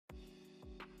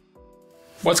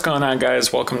What's going on,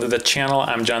 guys? Welcome to the channel.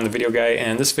 I'm John the Video Guy, and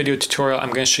in this video tutorial I'm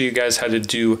going to show you guys how to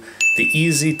do the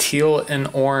easy teal and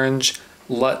orange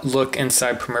LUT look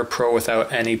inside Premiere Pro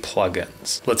without any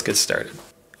plugins. Let's get started.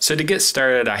 So to get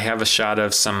started, I have a shot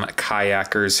of some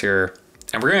kayakers here,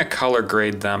 and we're going to color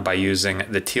grade them by using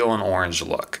the teal and orange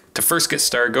look. To first get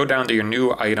started, go down to your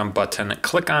new item button,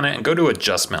 click on it, and go to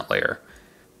adjustment layer.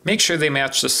 Make sure they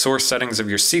match the source settings of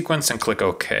your sequence and click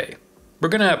OK. We're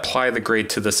going to apply the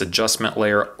grade to this adjustment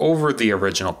layer over the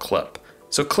original clip.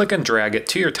 So click and drag it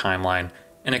to your timeline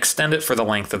and extend it for the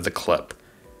length of the clip.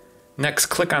 Next,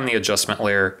 click on the adjustment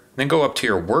layer, then go up to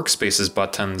your workspaces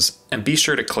buttons and be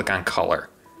sure to click on color.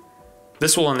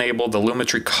 This will enable the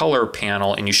Lumetri Color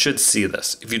panel, and you should see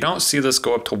this. If you don't see this,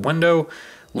 go up to Window,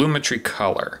 Lumetri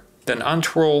Color, then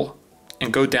unscroll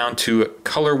and go down to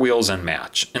Color Wheels and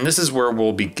Match. And this is where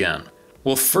we'll begin.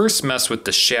 We'll first mess with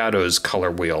the shadows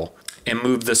color wheel and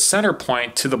move the center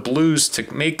point to the blues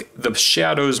to make the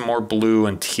shadows more blue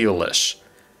and tealish.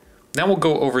 Then we'll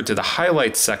go over to the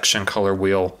highlight section color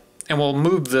wheel and we'll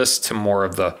move this to more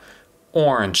of the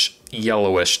orange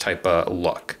yellowish type of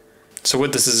look. So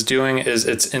what this is doing is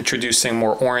it's introducing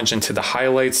more orange into the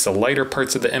highlights, the lighter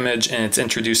parts of the image, and it's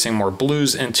introducing more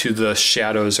blues into the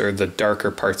shadows or the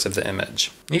darker parts of the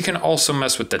image. You can also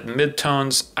mess with the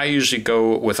midtones. I usually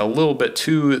go with a little bit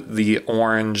to the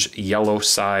orange yellow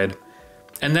side.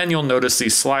 And then you'll notice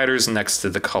these sliders next to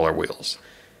the color wheels.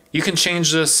 You can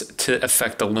change this to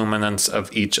affect the luminance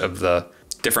of each of the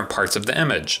different parts of the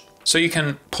image. So you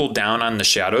can pull down on the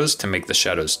shadows to make the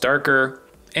shadows darker,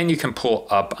 and you can pull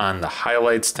up on the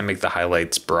highlights to make the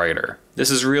highlights brighter.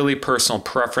 This is really personal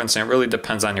preference and it really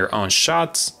depends on your own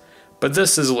shots, but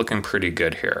this is looking pretty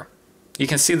good here. You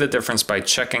can see the difference by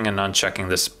checking and unchecking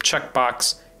this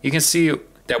checkbox. You can see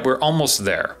that we're almost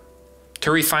there.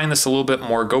 To refine this a little bit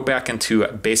more, go back into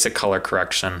basic color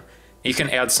correction. You can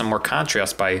add some more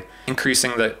contrast by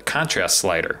increasing the contrast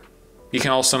slider. You can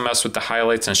also mess with the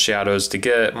highlights and shadows to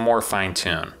get more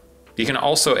fine-tune. You can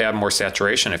also add more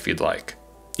saturation if you'd like.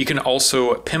 You can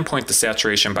also pinpoint the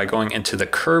saturation by going into the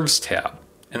curves tab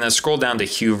and then scroll down to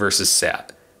hue versus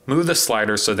sat. Move the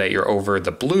slider so that you're over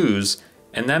the blues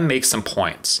and then make some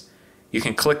points. You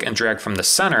can click and drag from the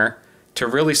center to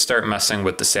really start messing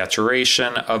with the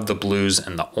saturation of the blues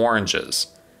and the oranges.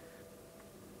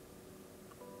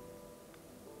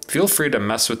 Feel free to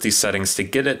mess with these settings to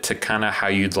get it to kind of how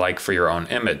you'd like for your own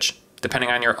image. Depending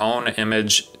on your own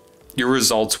image, your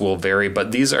results will vary,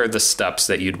 but these are the steps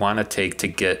that you'd want to take to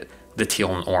get the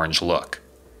teal and orange look.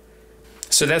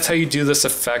 So that's how you do this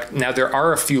effect. Now there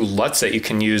are a few LUTs that you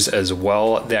can use as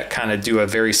well that kind of do a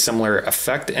very similar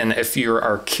effect. And if you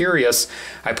are curious,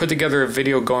 I put together a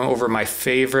video going over my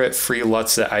favorite free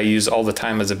LUTs that I use all the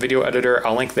time as a video editor.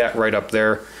 I'll link that right up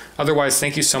there. Otherwise,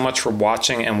 thank you so much for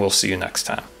watching and we'll see you next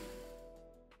time.